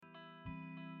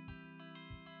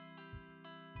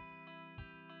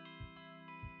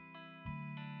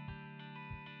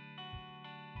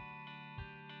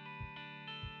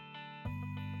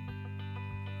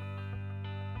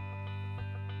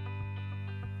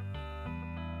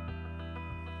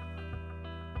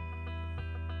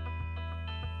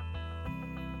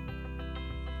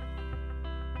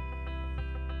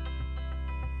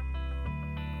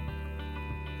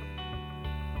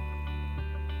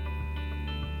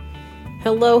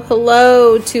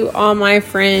Hello to all my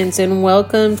friends, and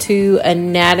welcome to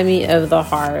Anatomy of the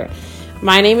Heart.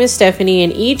 My name is Stephanie,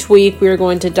 and each week we are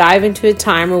going to dive into a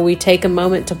time where we take a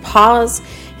moment to pause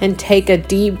and take a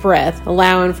deep breath,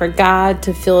 allowing for God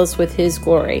to fill us with His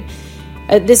glory.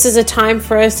 This is a time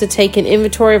for us to take an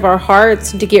inventory of our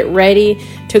hearts and to get ready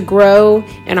to grow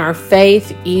in our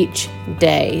faith each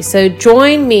day. So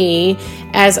join me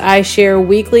as I share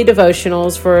weekly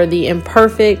devotionals for the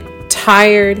imperfect,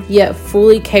 tired, yet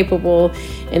fully capable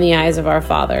in the eyes of our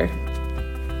Father.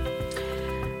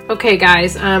 Okay,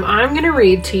 guys, I'm going to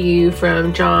read to you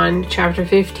from John chapter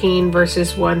 15,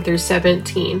 verses 1 through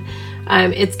 17.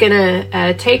 It's going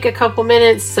to take a couple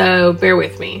minutes, so bear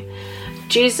with me.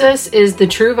 Jesus is the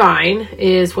true vine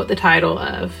is what the title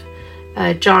of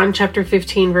John chapter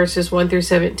 15, verses 1 through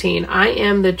 17. I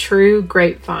am the true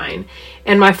grapevine,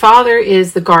 and my Father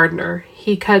is the gardener.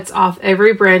 He cuts off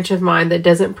every branch of mine that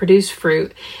doesn't produce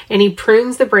fruit, and he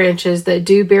prunes the branches that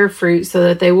do bear fruit so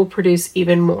that they will produce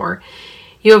even more.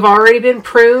 You have already been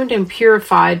pruned and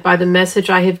purified by the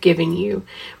message I have given you.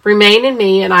 Remain in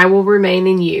me, and I will remain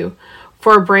in you.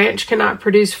 For a branch cannot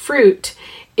produce fruit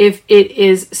if it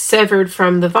is severed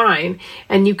from the vine,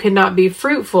 and you cannot be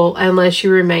fruitful unless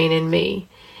you remain in me.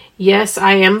 Yes,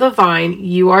 I am the vine,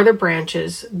 you are the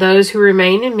branches. Those who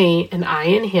remain in me and I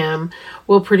in him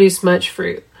will produce much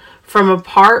fruit.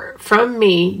 Apart from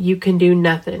me, you can do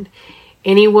nothing.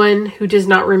 Anyone who does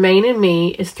not remain in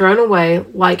me is thrown away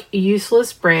like a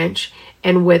useless branch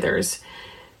and withers.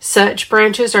 Such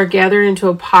branches are gathered into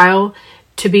a pile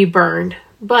to be burned.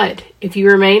 But if you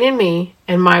remain in me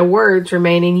and my words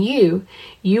remain in you,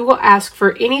 you will ask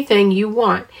for anything you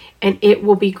want and it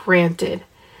will be granted.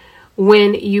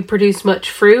 When you produce much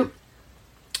fruit,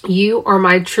 you are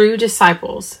my true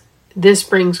disciples. This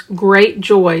brings great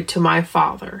joy to my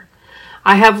Father.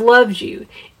 I have loved you,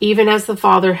 even as the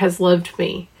Father has loved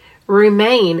me.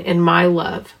 Remain in my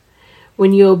love.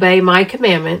 When you obey my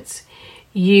commandments,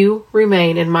 you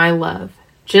remain in my love,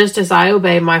 just as I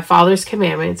obey my Father's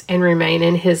commandments and remain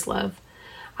in his love.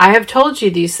 I have told you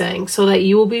these things so that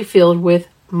you will be filled with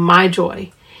my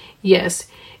joy. Yes,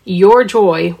 your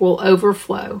joy will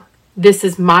overflow. This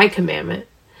is my commandment.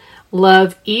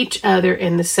 Love each other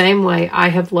in the same way I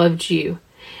have loved you.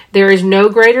 There is no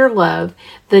greater love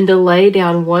than to lay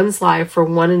down one's life for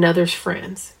one another's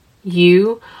friends.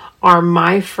 You are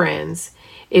my friends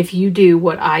if you do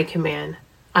what I command.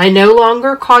 I no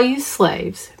longer call you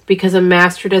slaves because a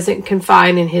master doesn't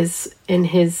confide in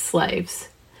his slaves.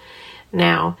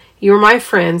 Now, you are my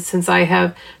friends since I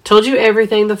have told you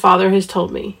everything the Father has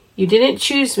told me. You didn't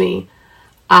choose me.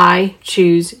 I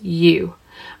choose you.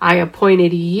 I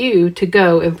appointed you to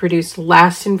go and produce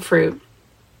lasting fruit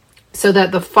so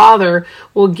that the Father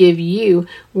will give you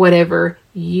whatever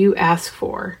you ask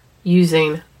for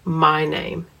using my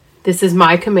name. This is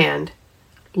my command.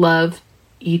 Love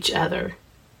each other.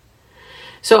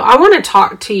 So I want to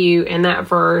talk to you in that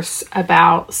verse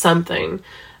about something.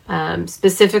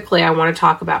 Specifically, I want to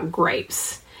talk about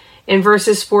grapes. In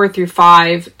verses 4 through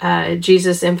 5,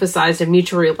 Jesus emphasized a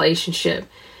mutual relationship.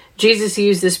 Jesus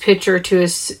used this picture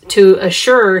to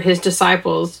assure his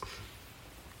disciples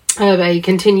of a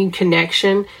continued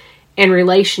connection and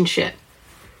relationship.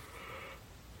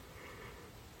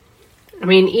 I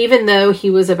mean, even though he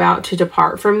was about to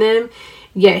depart from them,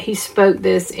 yet he spoke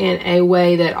this in a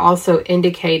way that also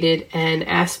indicated an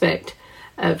aspect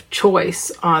of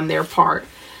choice on their part.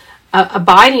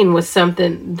 Abiding was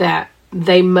something that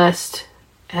they must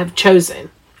have chosen.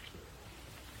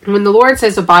 When the Lord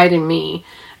says, abide in me,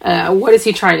 what is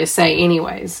he trying to say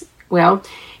anyways? Well,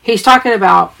 he's talking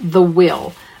about the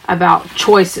will, about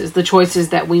choices, the choices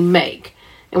that we make.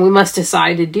 And we must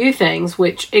decide to do things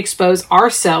which expose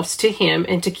ourselves to him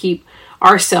and to keep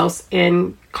ourselves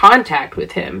in contact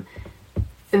with him.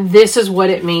 This is what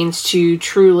it means to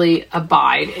truly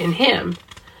abide in him.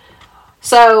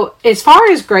 So as far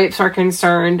as grapes are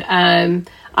concerned,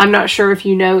 I'm not sure if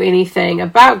you know anything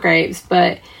about grapes,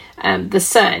 but the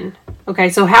sun. Okay,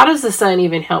 so how does the sun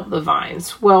even help the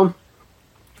vines? Well,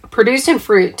 producing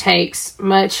fruit takes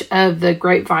much of the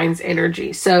grapevine's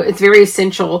energy. So it's very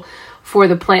essential for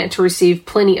the plant to receive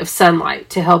plenty of sunlight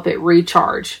to help it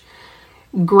recharge.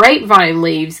 Grapevine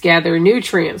leaves gather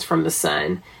nutrients from the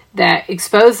sun that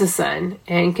expose the sun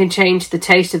and can change the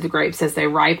taste of the grapes as they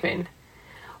ripen.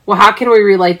 Well, how can we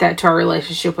relate that to our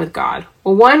relationship with God?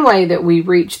 Well, one way that we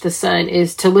reach the sun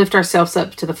is to lift ourselves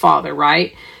up to the Father,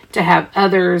 right? To have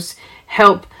others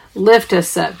help lift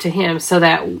us up to him so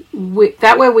that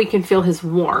that way we can feel his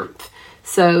warmth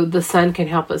so the sun can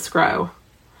help us grow.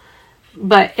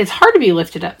 But it's hard to be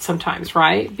lifted up sometimes,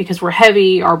 right? Because we're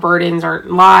heavy, our burdens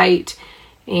aren't light,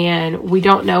 And we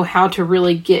don't know how to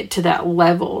really get to that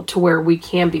level to where we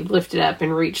can be lifted up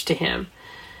and reach to him.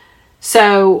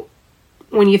 So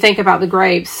when you think about the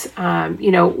grapes,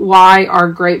 why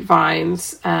are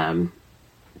grapevines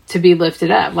to be lifted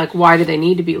up? Like, why do they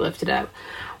need to be lifted up?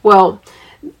 Well,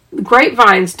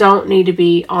 grapevines don't need to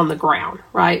be on the ground,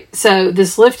 right? So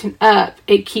this lifting up,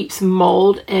 it keeps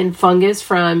mold and fungus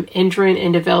from entering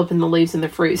and developing the leaves and the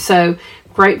fruit. So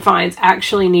grapevines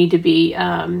actually need to be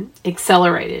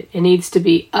accelerated. It needs to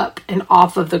be up and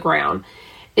off of the ground.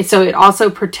 And so it also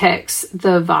protects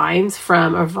the vines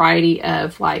from a variety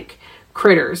of like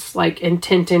critters, like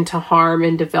intending to harm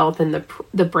and developing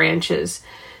the branches.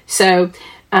 So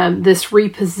this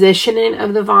repositioning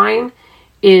of the vine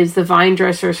is the vine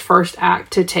dresser's first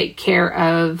act to take care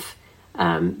of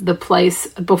the place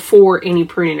before any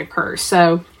pruning occurs.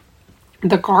 So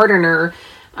the gardener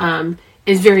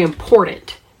is very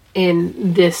important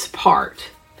in this part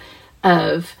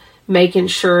of making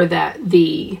sure that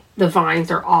the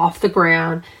vines are off the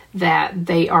ground, that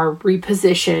they are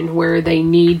repositioned where they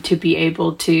need to be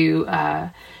able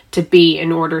to be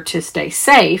in order to stay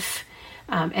safe.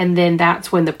 And then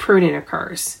that's when the pruning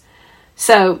occurs.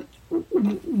 So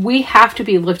we have to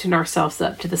be lifting ourselves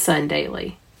up to the sun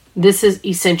daily. This is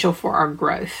essential for our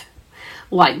growth.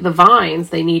 Like the vines,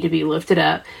 they need to be lifted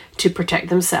up to protect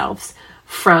themselves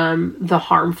from the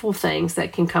harmful things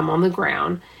that can come on the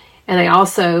ground. And they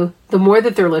also, the more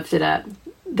that they're lifted up,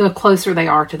 the closer they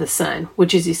are to the sun,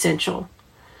 which is essential.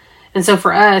 And so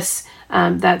for us,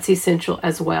 that's essential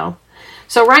as well.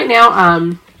 So right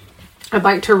now, I'd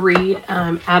like to read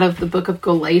out of the book of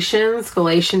Galatians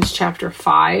chapter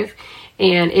 5,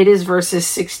 and it is verses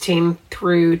 16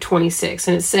 through 26.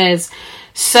 And it says,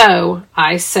 "So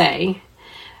I say,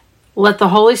 let the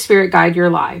Holy Spirit guide your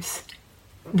lives.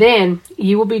 Then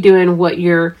you will be doing what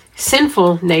your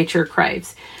sinful nature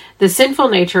craves. The sinful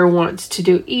nature wants to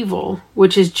do evil,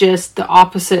 which is just the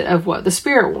opposite of what the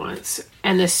Spirit wants.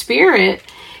 And the Spirit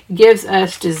gives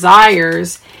us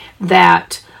desires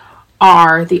that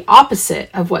are the opposite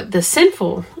of what the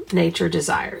sinful nature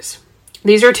desires.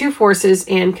 These are two forces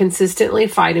and consistently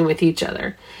fighting with each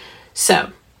other.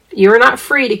 So, you are not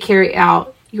free to carry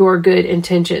out your good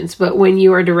intentions, but when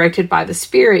you are directed by the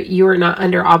Spirit, you are not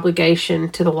under obligation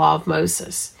to the law of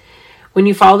Moses. When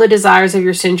you follow the desires of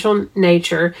your sinful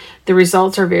nature, the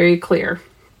results are very clear.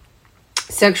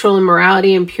 Sexual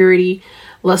immorality, impurity,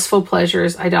 lustful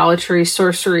pleasures, idolatry,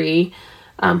 sorcery,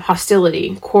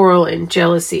 hostility, quarreling,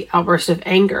 jealousy, outbursts of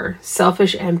anger,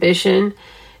 selfish ambition,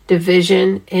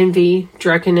 division, envy,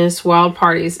 drunkenness, wild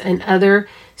parties, and other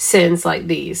sins like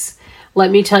these.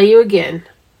 Let me tell you again,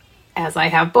 as I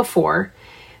have before,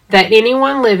 that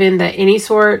anyone living that any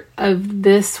sort of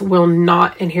this will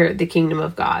not inherit the kingdom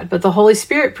of God. But the Holy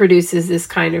Spirit produces this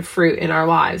kind of fruit in our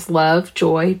lives: love,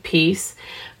 joy, peace,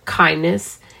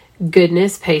 kindness,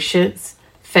 goodness, patience,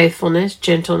 faithfulness,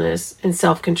 gentleness, and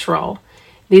self-control.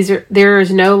 There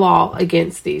is no law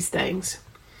against these things.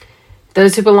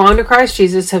 Those who belong to Christ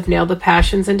Jesus have nailed the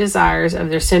passions and desires of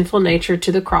their sinful nature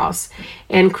to the cross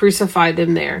and crucified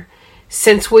them there.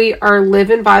 Since we are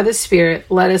living by the Spirit,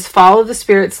 let us follow the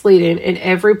Spirit's leading in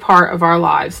every part of our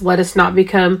lives. Let us not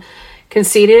become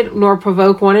conceited, nor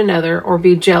provoke one another, or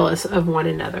be jealous of one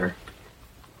another."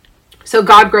 So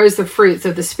God grows the fruits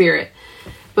of the Spirit.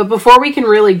 But before we can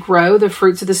really grow the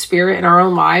fruits of the Spirit in our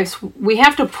own lives, we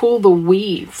have to pull the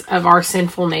weeds of our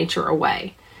sinful nature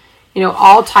away.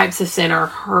 All types of sin are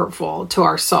hurtful to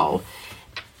our soul.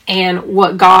 And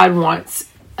what God wants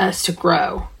us to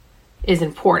grow is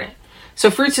important. So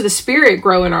fruits of the Spirit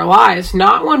grow in our lives,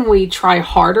 not when we try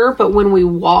harder, but when we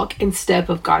walk in step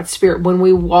of God's Spirit, when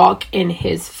we walk in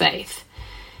His faith.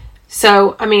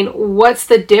 So, what's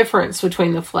the difference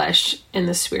between the flesh and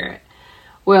the Spirit?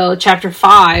 Well, chapter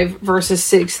 5, verses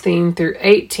 16 through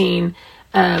 18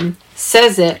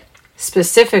 says it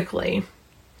specifically.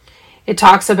 It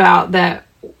talks about that,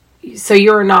 so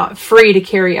you're not free to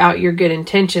carry out your good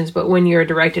intentions, but when you're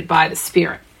directed by the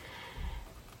Spirit.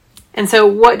 And so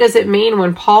what does it mean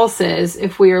when Paul says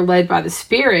if we are led by the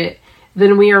Spirit,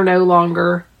 then we are no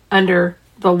longer under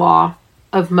the law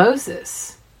of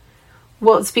Moses?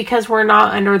 Well, it's because we're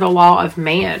not under the law of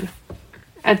man.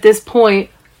 At this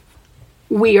point,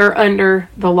 we are under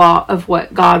the law of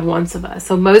what God wants of us.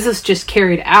 So Moses just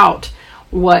carried out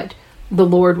what the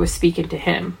Lord was speaking to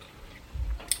him.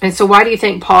 And so why do you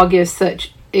think Paul gives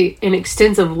such an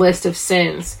extensive list of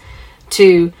sins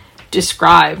to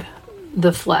describe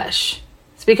the flesh?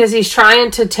 It's because he's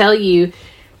trying to tell you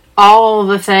all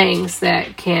the things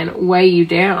that can weigh you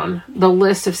down. The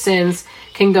list of sins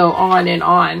can go on and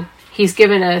on. He's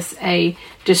given us a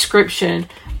description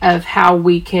of how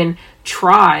we can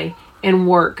try and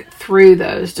work through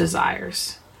those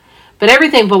desires. But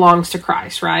everything belongs to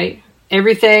Christ, right?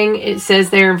 Everything, it says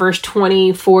there in verse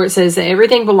 24, it says that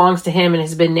everything belongs to him and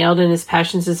has been nailed in his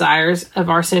passions, desires of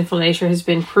our sinful nature has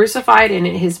been crucified, and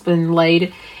it has been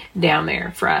laid down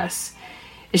there for us.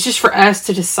 It's just for us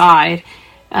to decide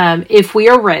if we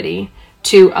are ready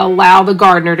to allow the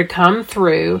gardener to come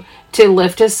through, to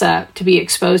lift us up, to be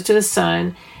exposed to the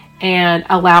sun, and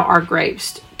allow our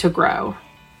grapes to grow,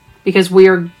 because we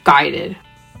are guided.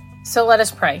 So let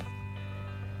us pray.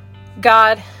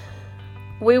 God,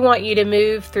 we want you to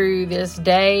move through this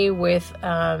day with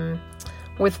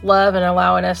love and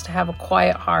allowing us to have a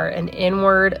quiet heart, an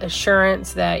inward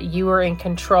assurance that you are in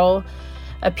control,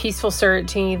 a peaceful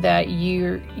certainty that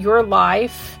your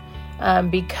life,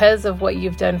 because of what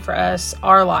you've done for us,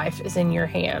 our life is in your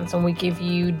hands, and we give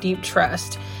you deep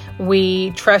trust.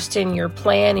 We trust in your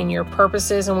plan and your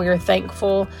purposes, and we are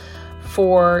thankful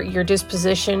for your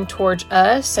disposition towards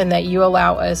us and that you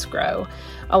allow us grow.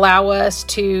 Allow us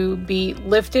to be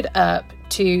lifted up,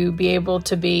 to be able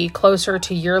to be closer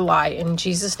to your light. In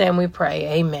Jesus' name we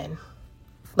pray. Amen.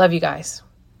 Love you guys.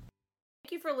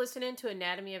 Thank you for listening to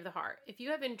Anatomy of the Heart. If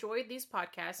you have enjoyed these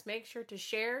podcasts, make sure to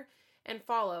share and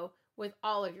follow with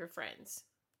all of your friends.